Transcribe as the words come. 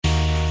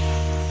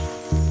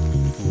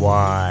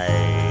Why?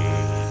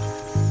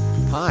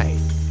 Hi.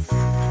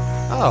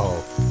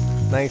 Oh,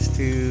 nice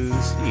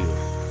to see you.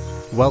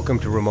 Welcome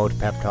to Remote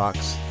Pep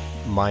Talks.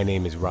 My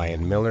name is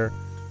Ryan Miller.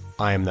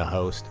 I am the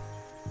host,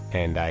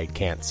 and I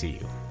can't see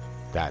you.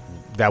 That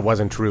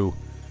wasn't true,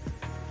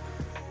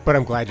 but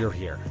I'm glad you're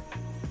here.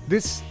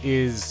 This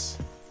is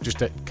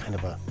just a kind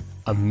of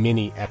a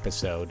mini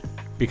episode,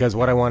 because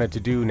what I wanted to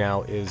do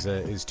now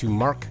is to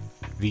mark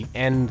the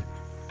end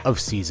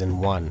of Season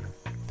 1.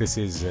 This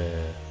is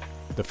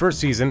the first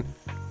season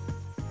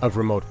of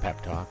Remote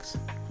Pep Talks,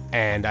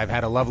 and I've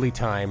had a lovely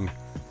time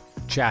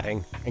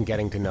chatting and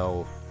getting to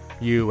know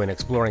you and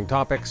exploring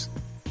topics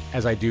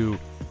as I do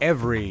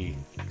every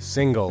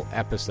single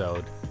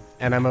episode,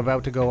 and I'm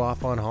about to go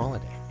off on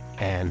holiday,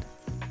 and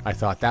I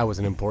thought that was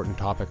an important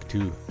topic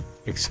to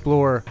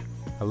explore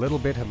a little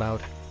bit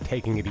about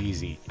taking it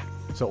easy.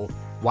 So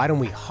why don't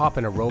we hop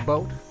in a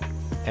rowboat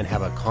and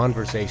have a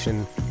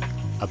conversation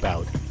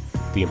about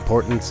the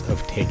importance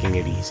of taking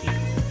it easy.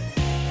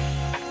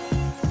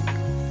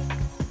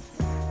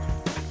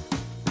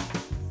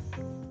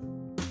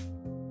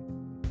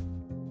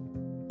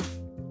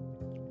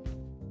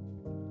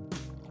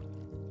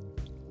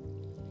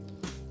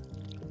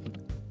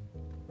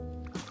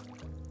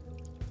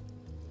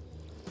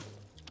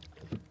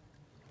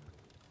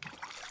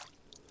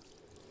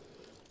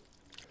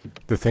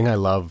 The thing I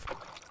love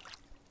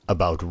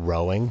about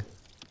rowing,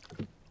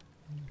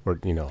 or,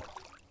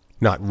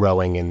 not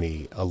rowing in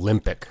the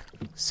Olympic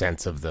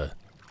sense of the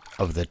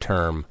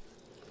term,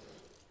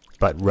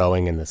 but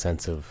rowing in the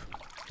sense of,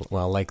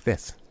 well, like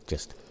this,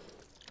 just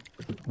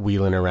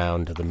wheeling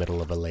around to the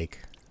middle of a lake,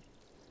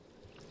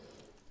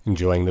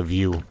 enjoying the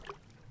view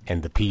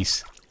and the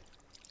peace,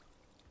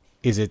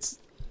 is it's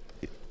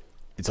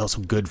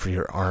also good for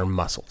your arm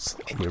muscles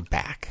and your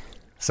back.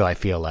 So I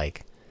feel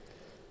like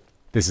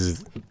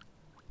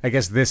I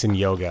guess this and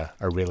yoga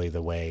are really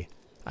the way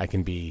I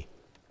can be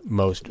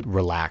most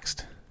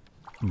relaxed,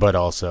 but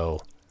also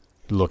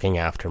looking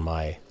after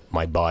my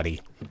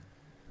body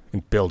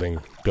and building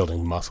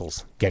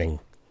muscles, getting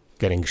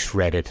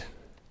shredded.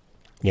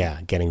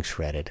 Yeah, getting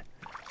shredded.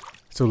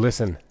 So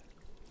listen,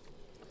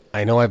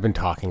 I know I've been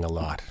talking a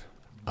lot,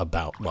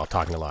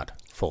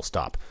 full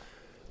stop,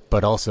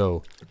 but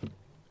also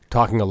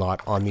talking a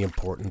lot on the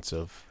importance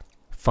of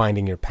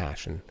finding your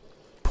passion,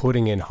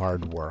 putting in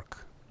hard work,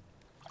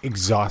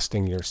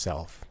 exhausting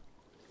yourself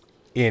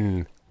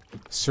in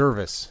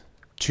service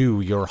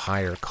to your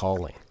higher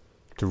calling,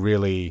 to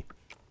really,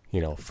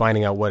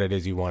 finding out what it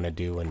is you want to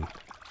do and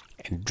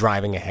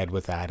driving ahead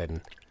with that and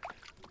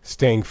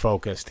staying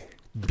focused,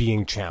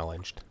 being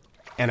challenged.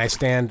 And I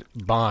stand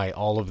by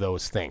all of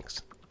those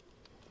things.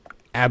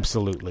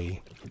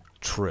 Absolutely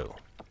true.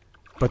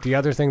 But the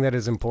other thing that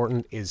is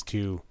important is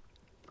to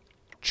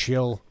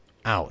chill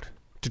out,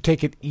 to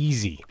take it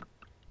easy.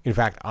 In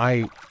fact,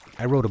 I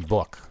wrote a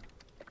book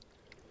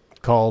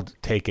called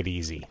Take It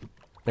Easy.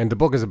 And the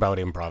book is about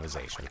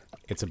improvisation.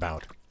 It's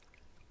about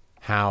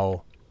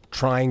how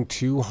trying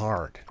too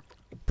hard,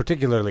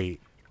 particularly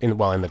in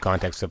the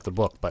context of the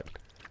book, but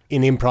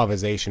in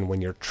improvisation,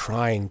 when you're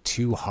trying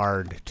too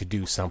hard to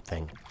do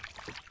something,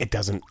 it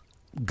doesn't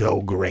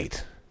go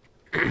great.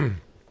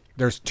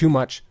 There's too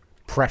much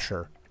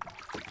pressure.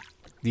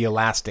 The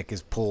elastic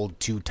is pulled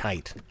too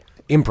tight.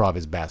 Improv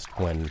is best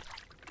when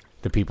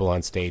the people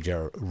on stage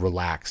are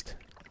relaxed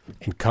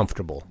and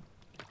comfortable,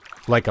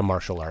 like a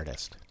martial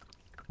artist,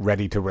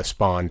 ready to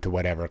respond to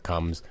whatever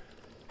comes,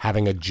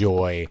 having a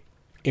joy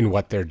in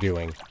what they're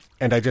doing.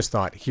 And I just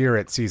thought here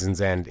at season's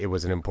end, it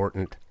was an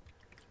important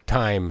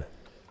time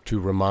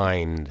to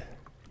remind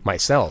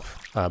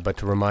myself, but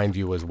to remind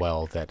you as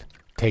well, that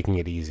taking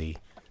it easy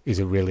is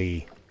a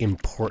really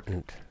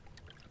important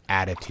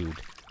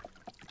attitude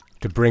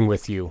to bring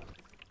with you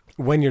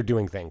when you're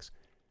doing things.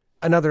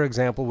 Another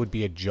example would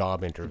be a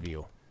job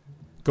interview.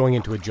 Going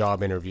into a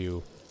job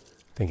interview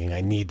thinking,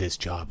 I need this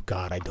job.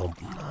 God, I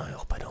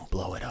hope I don't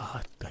blow it.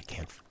 I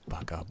can't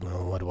fuck up.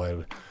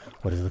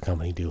 What does the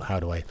company do?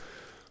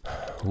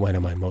 When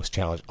am I most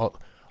challenged?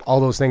 All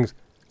those things,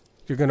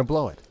 you're going to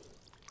blow it.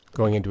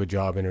 Going into a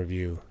job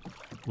interview,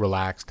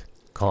 relaxed,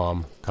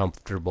 calm,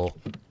 comfortable,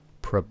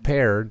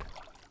 prepared,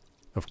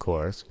 of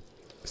course,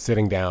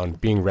 sitting down,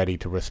 being ready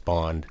to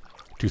respond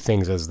to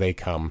things as they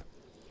come.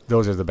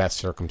 Those are the best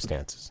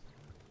circumstances.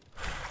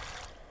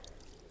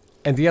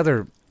 And the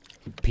other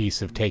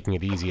piece of taking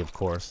it easy, of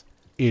course,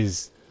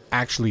 is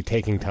actually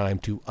taking time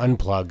to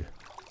unplug,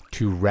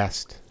 to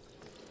rest,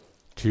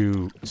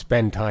 to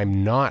spend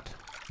time not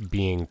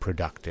being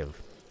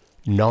productive,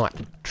 not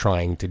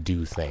trying to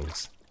do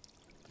things,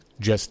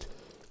 just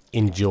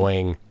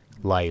enjoying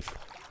life,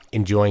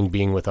 enjoying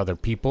being with other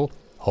people.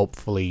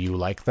 Hopefully you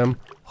like them.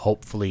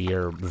 Hopefully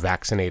you're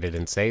vaccinated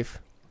and safe.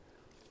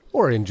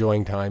 Or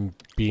enjoying time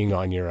being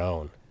on your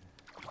own,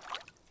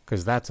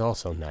 because that's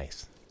also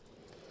nice.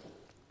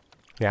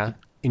 Yeah?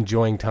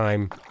 Enjoying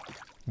time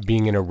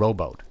being in a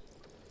rowboat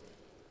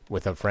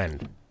with a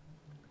friend.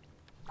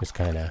 Just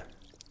kind of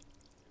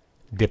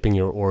dipping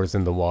your oars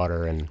in the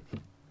water and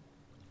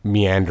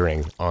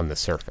meandering on the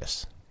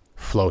surface,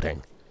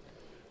 floating.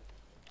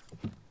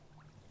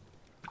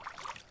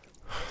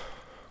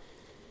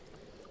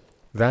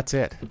 that's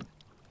it.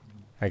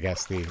 I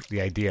guess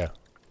the idea.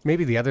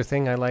 Maybe the other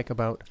thing I like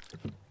about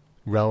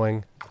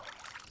rowing,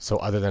 so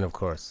other than, of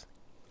course,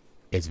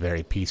 it's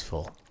very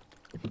peaceful.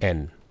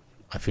 And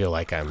I feel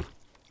like I'm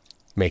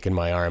making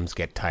my arms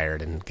get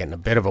tired and getting a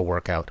bit of a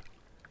workout,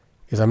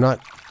 is I'm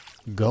not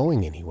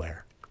going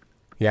anywhere.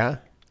 Yeah?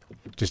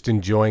 Just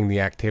enjoying the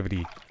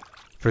activity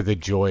for the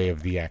joy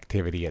of the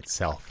activity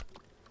itself.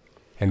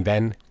 And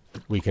then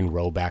we can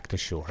row back to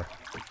shore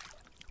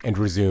and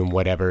resume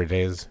whatever it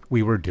is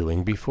we were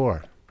doing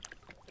before.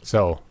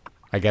 So,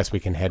 I guess we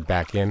can head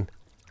back in,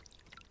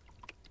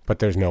 but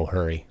there's no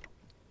hurry.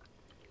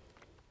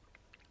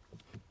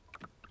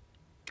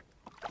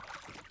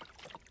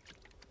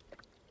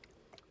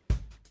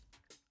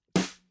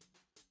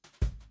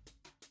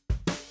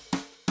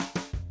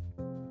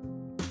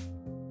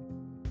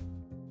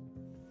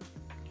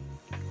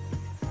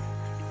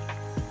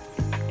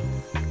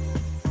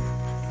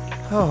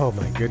 Oh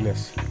my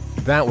goodness.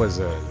 That was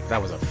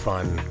a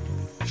fun,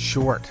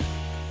 short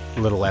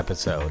little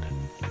episode.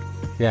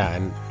 Yeah,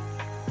 and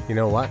you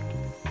know what?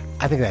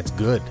 I think that's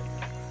good.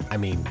 I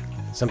mean,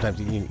 sometimes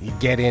you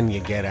get in, you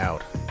get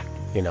out.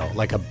 You know,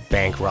 like a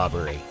bank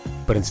robbery.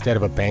 But instead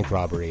of a bank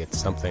robbery, it's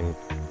something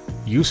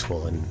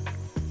useful and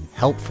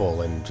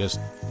helpful and just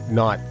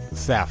not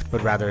theft,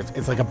 but rather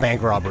it's like a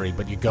bank robbery,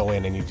 but you go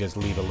in and you just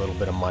leave a little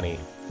bit of money.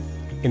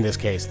 In this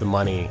case, the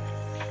money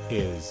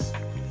is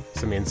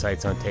some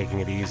insights on taking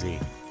it easy.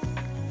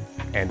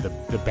 And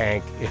the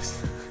bank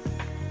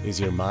is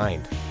your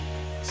mind.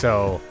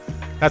 So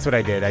that's what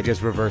I did. I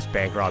just reverse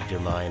bank robbed your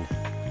mind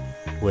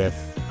with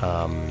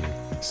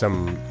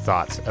some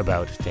thoughts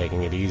about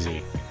taking it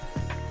easy.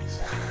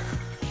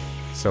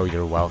 So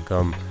you're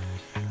welcome.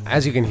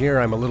 As you can hear,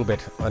 I'm a little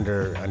bit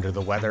under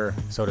the weather,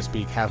 so to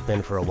speak, have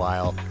been for a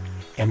while.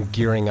 Am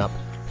gearing up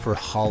for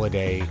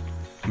holiday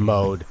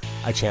mode,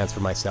 a chance for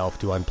myself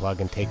to unplug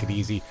and take it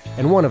easy.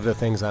 And one of the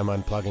things I'm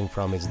unplugging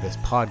from is this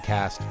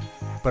podcast,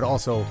 but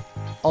also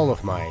all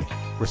of my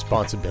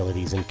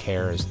responsibilities and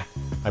cares.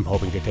 I'm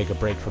hoping to take a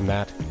break from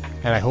that,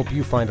 and I hope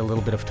you find a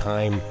little bit of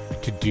time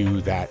to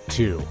do that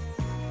too.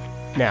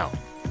 Now,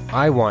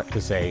 I want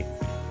to say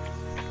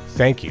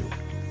thank you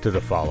to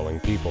the following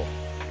people.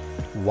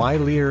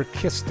 Wylear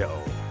Kisto,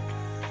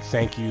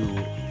 thank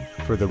you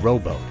for the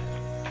rowboat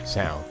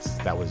sounds.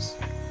 That was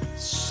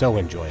so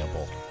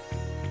enjoyable.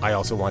 I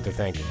also want to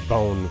thank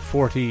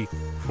Bone40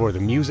 for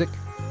the music,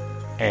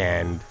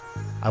 and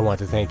I want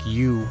to thank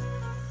you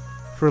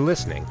for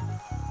listening.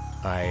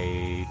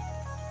 I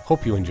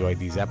hope you enjoyed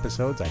these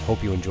episodes. I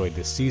hope you enjoyed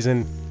this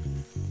season.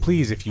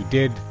 Please, if you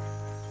did,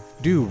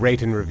 do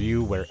rate and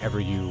review wherever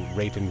you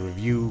rate and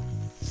review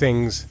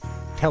things.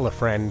 Tell a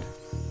friend.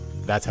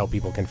 That's how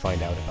people can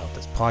find out about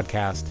this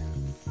podcast.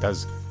 It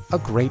does a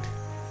great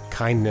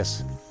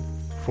kindness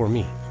for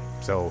me.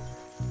 So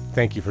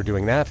thank you for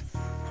doing that.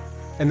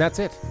 And that's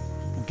it.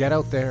 Get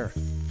out there.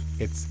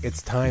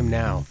 It's time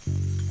now.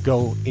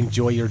 Go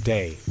enjoy your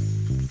day.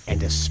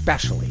 And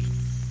especially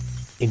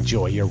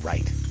enjoy your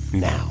right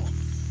now.